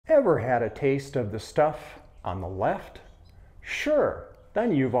Ever had a taste of the stuff on the left? Sure,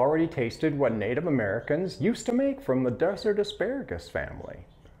 then you've already tasted what Native Americans used to make from the desert asparagus family.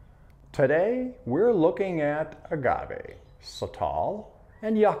 Today, we're looking at agave, sotol,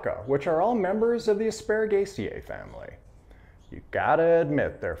 and yucca, which are all members of the Asparagaceae family. You gotta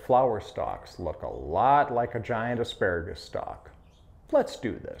admit their flower stalks look a lot like a giant asparagus stalk. Let's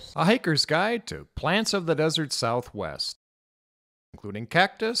do this. A hiker's guide to plants of the desert Southwest, including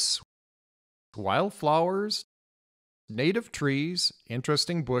cactus, wildflowers, native trees,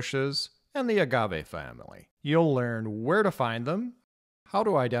 interesting bushes, and the agave family. You'll learn where to find them, how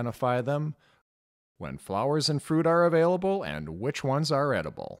to identify them, when flowers and fruit are available, and which ones are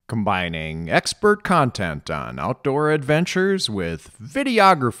edible. Combining expert content on outdoor adventures with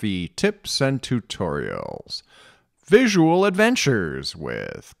videography tips and tutorials. Visual Adventures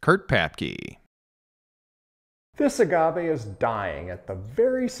with Kurt Papke. This agave is dying at the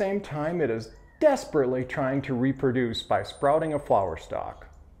very same time it is desperately trying to reproduce by sprouting a flower stalk.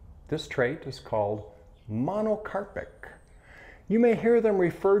 This trait is called monocarpic. You may hear them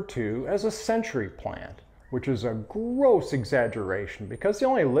referred to as a century plant, which is a gross exaggeration because they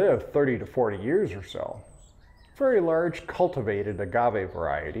only live 30 to 40 years or so. Very large cultivated agave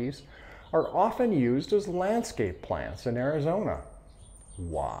varieties are often used as landscape plants in Arizona.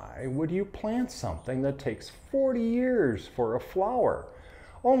 Why would you plant something that takes 40 years for a flower,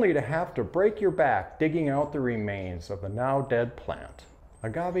 only to have to break your back digging out the remains of the now dead plant?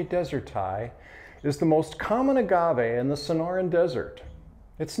 Agave deserti is the most common agave in the Sonoran Desert.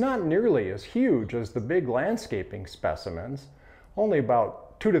 It's not nearly as huge as the big landscaping specimens, only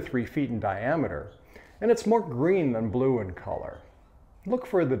about 2 to 3 feet in diameter, and it's more green than blue in color. Look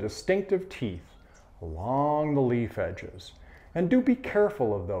for the distinctive teeth along the leaf edges, and do be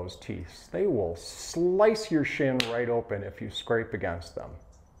careful of those teeth. They will slice your shin right open if you scrape against them.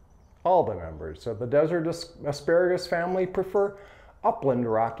 All the members of the desert asparagus family prefer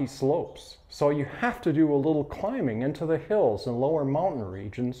upland rocky slopes, so you have to do a little climbing into the hills and lower mountain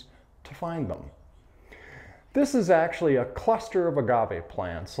regions to find them. This is actually a cluster of agave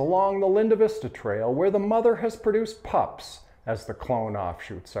plants along the Linda Vista Trail where the mother has produced pups, as the clone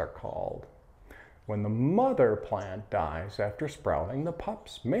offshoots are called. When the mother plant dies after sprouting, the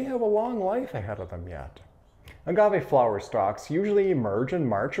pups may have a long life ahead of them yet. Agave flower stalks usually emerge in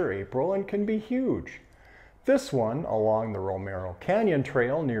March or April and can be huge. This one along the Romero Canyon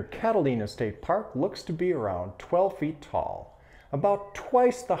Trail near Catalina State Park looks to be around 12 feet tall, about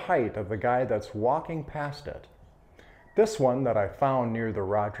twice the height of the guy that's walking past it. This one that I found near the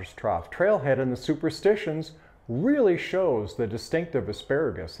Rogers Trough trailhead in the Superstitions really shows the distinctive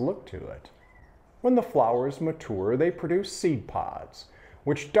asparagus look to it. When the flowers mature, they produce seed pods,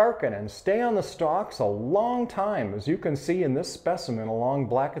 which darken and stay on the stalks a long time, as you can see in this specimen along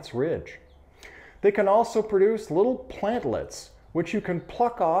Blackett's Ridge. They can also produce little plantlets, which you can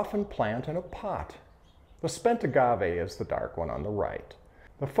pluck off and plant in a pot. The spent agave is the dark one on the right.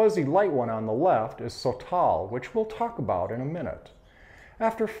 The fuzzy light one on the left is sotol, which we'll talk about in a minute.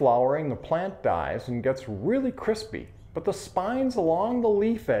 After flowering, the plant dies and gets really crispy, but the spines along the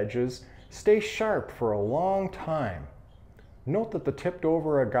leaf edges stay sharp for a long time. Note that the tipped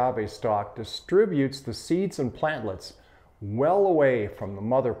over agave stalk distributes the seeds and plantlets well away from the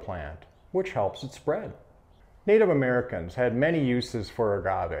mother plant, which helps it spread. Native Americans had many uses for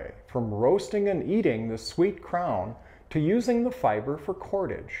agave, from roasting and eating the sweet crown to using the fiber for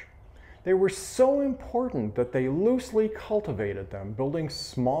cordage. They were so important that they loosely cultivated them, building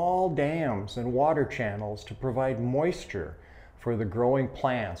small dams and water channels to provide moisture for the growing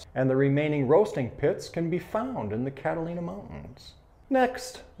plants, and the remaining roasting pits can be found in the Catalina Mountains.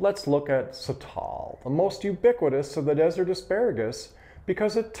 Next, let's look at sotol, the most ubiquitous of the desert asparagus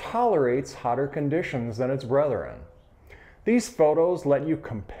because it tolerates hotter conditions than its brethren. These photos let you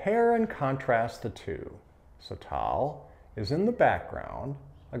compare and contrast the two. Sotol is in the background,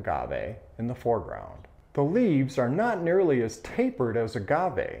 agave in the foreground. The leaves are not nearly as tapered as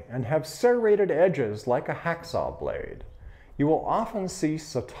agave and have serrated edges like a hacksaw blade. You will often see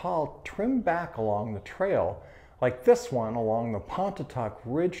sotol trimmed back along the trail, like this one along the Pontotoc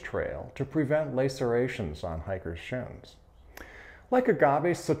Ridge Trail, to prevent lacerations on hikers' shins. Like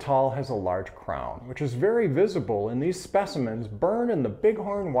agave, sotol has a large crown, which is very visible in these specimens burned in the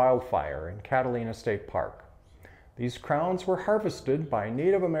Bighorn wildfire in Catalina State Park. These crowns were harvested by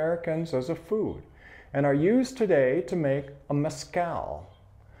Native Americans as a food and are used today to make a mezcal.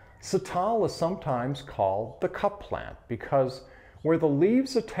 Sotol is sometimes called the cup plant because where the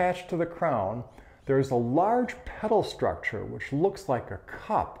leaves attach to the crown, there is a large petal structure which looks like a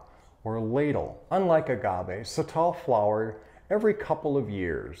cup or ladle. Unlike agave, sotol flowered every couple of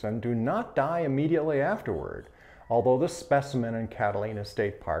years and do not die immediately afterward, although this specimen in Catalina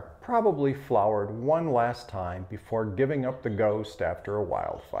State Park probably flowered one last time before giving up the ghost after a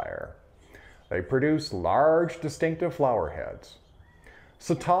wildfire. They produce large, distinctive flower heads.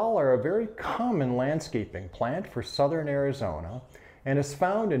 Sotol are a very common landscaping plant for southern Arizona and is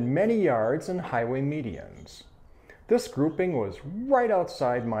found in many yards and highway medians. This grouping was right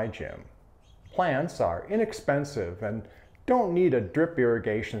outside my gym. Plants are inexpensive and don't need a drip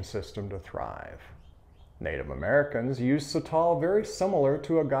irrigation system to thrive. Native Americans use Sotol very similar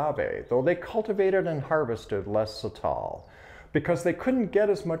to agave, though they cultivated and harvested less Sotol because they couldn't get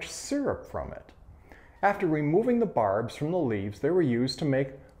as much syrup from it. After removing the barbs from the leaves, they were used to make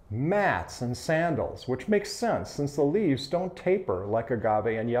mats and sandals, which makes sense since the leaves don't taper like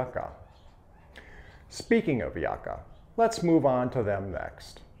agave and yucca. Speaking of yucca, let's move on to them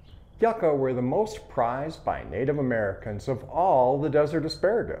next. Yucca were the most prized by Native Americans of all the desert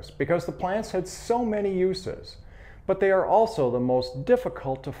asparagus because the plants had so many uses, but they are also the most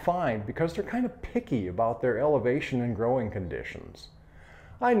difficult to find because they're kind of picky about their elevation and growing conditions.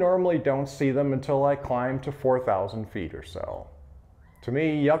 I normally don't see them until I climb to 4,000 feet or so. To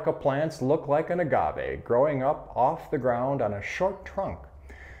me, yucca plants look like an agave growing up off the ground on a short trunk.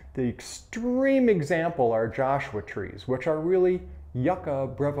 The extreme example are Joshua trees, which are really Yucca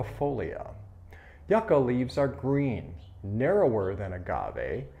brevifolia. Yucca leaves are green, narrower than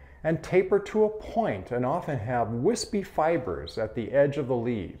agave, and taper to a point and often have wispy fibers at the edge of the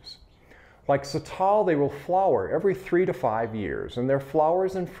leaves. Like Sotol, they will flower every 3 to 5 years, and their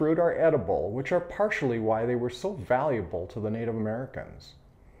flowers and fruit are edible, which are partially why they were so valuable to the Native Americans.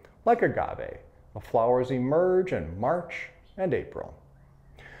 Like agave, the flowers emerge in March and April.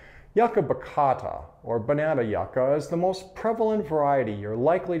 Yucca baccata, or banana yucca, is the most prevalent variety you're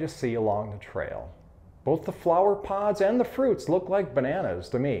likely to see along the trail. Both the flower pods and the fruits look like bananas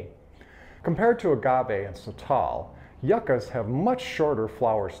to me. Compared to agave and Sotol, yuccas have much shorter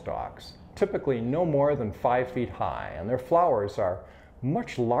flower stalks, typically no more than 5 feet high, and their flowers are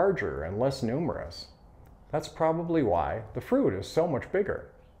much larger and less numerous. That's probably why the fruit is so much bigger.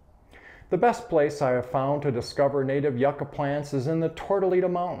 The best place I have found to discover native yucca plants is in the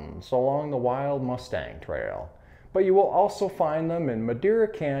Tortolita Mountains along the Wild Mustang Trail, but you will also find them in Madeira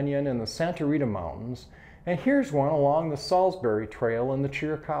Canyon in the Santa Rita Mountains, and here's one along the Salisbury Trail in the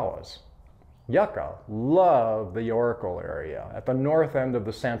Chiricahuas. Yucca love the Oracle area at the north end of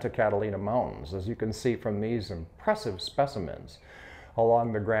the Santa Catalina Mountains, as you can see from these impressive specimens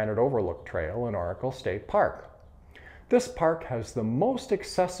along the Granite Overlook Trail in Oracle State Park. This park has the most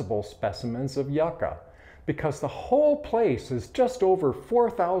accessible specimens of yucca because the whole place is just over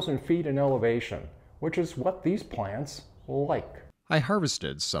 4,000 feet in elevation, which is what these plants like. I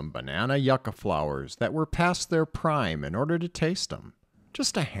harvested some banana yucca flowers that were past their prime in order to taste them.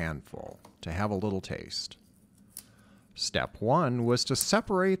 Just a handful to have a little taste. Step 1 was to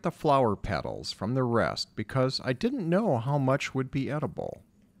separate the flower petals from the rest because I didn't know how much would be edible.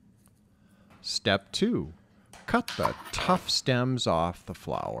 Step 2. Cut the tough stems off the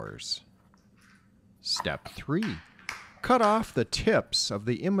flowers. Step 3. Cut off the tips of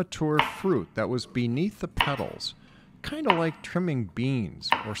the immature fruit that was beneath the petals, kind of like trimming beans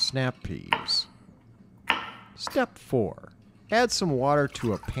or snap peas. Step 4. Add some water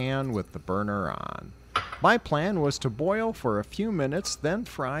to a pan with the burner on. My plan was to boil for a few minutes, then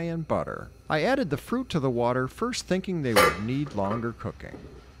fry in butter. I added the fruit to the water, first thinking they would need longer cooking.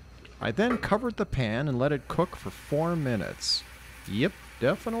 I then covered the pan and let it cook for 4 minutes. Yep,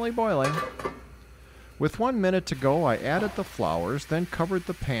 definitely boiling. With 1 minute to go, I added the flowers, then covered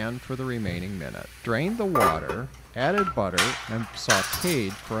the pan for the remaining minute. Drained the water, added butter, and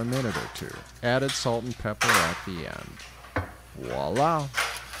sautéed for a minute or two. Added salt and pepper at the end. Voila!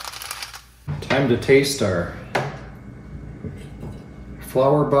 Time to taste our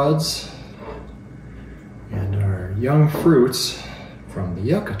flower buds and our young fruits from the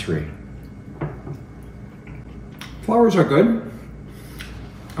yucca tree. Flowers are good.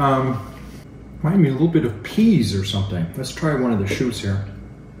 Remind me a little bit of peas or something. Let's try one of the shoots here.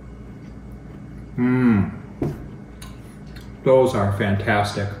 Those are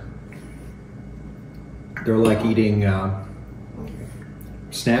fantastic. They're like eating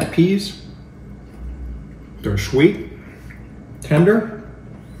snap peas. They're sweet, tender,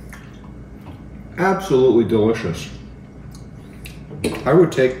 absolutely delicious. I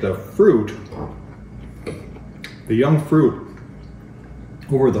would take the fruit, the young fruit,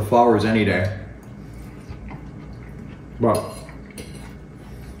 over the flowers any day. But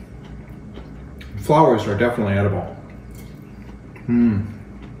flowers are definitely edible.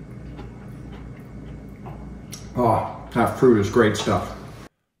 Oh, That fruit is great stuff.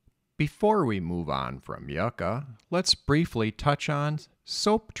 Before we move on from yucca, let's briefly touch on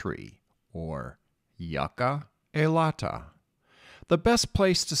Soaptree, or Yucca elata. The best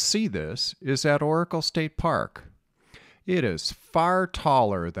place to see this is at Oracle State Park. It is far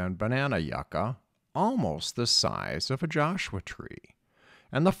taller than banana yucca, almost the size of a Joshua tree,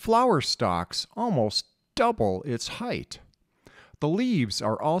 and the flower stalks almost double its height. The leaves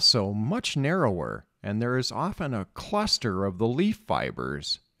are also much narrower, and there is often a cluster of the leaf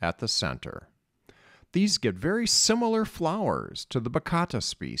fibers at the center. These get very similar flowers to the baccata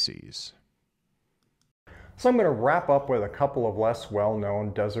species. So I'm going to wrap up with a couple of less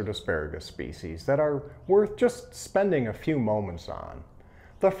well-known desert asparagus species that are worth just spending a few moments on.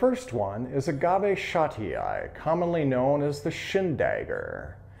 The first one is Agave, commonly known as the Shin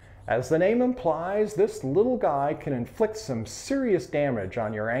dagger. As the name implies, this little guy can inflict some serious damage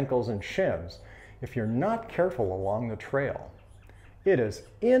on your ankles and shins if you're not careful along the trail. It is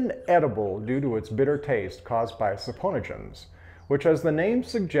inedible due to its bitter taste caused by saponogens, which, as the name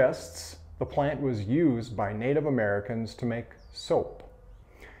suggests, the plant was used by Native Americans to make soap.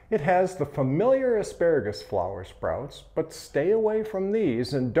 It has the familiar asparagus flower sprouts, but stay away from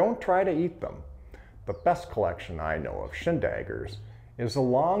these and don't try to eat them. The best collection I know of Shin daggers is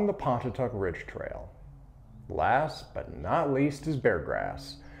along the Pontotoc Ridge Trail. Last but not least is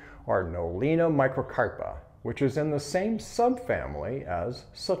Beargrass, or Nolina microcarpa, which is in the same subfamily as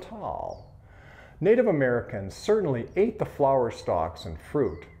Sotol. Native Americans certainly ate the flower stalks and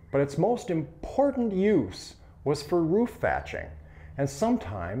fruit, but its most important use was for roof thatching and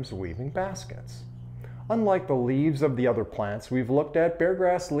sometimes weaving baskets. Unlike the leaves of the other plants we've looked at,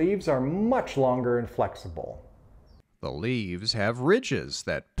 Beargrass leaves are much longer and flexible. The leaves have ridges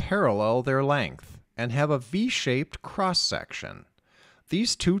that parallel their length and have a V-shaped cross-section.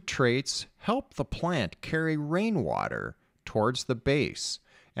 These two traits help the plant carry rainwater towards the base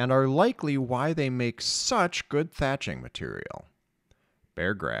and are likely why they make such good thatching material.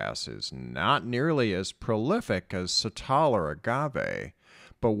 Beargrass is not nearly as prolific as Sotol or Agave,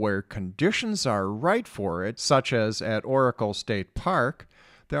 but where conditions are right for it, such as at Oracle State Park,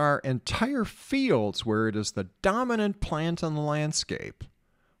 there are entire fields where it is the dominant plant in the landscape.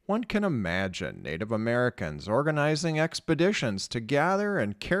 One can imagine Native Americans organizing expeditions to gather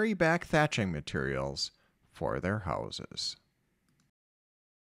and carry back thatching materials for their houses.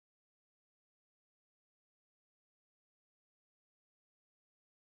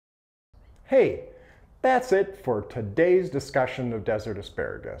 Hey, that's it for today's discussion of desert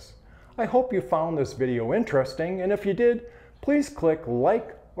asparagus. I hope you found this video interesting, and if you did, please click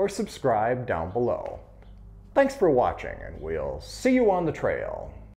like or subscribe down below. Thanks for watching, and we'll see you on the trail.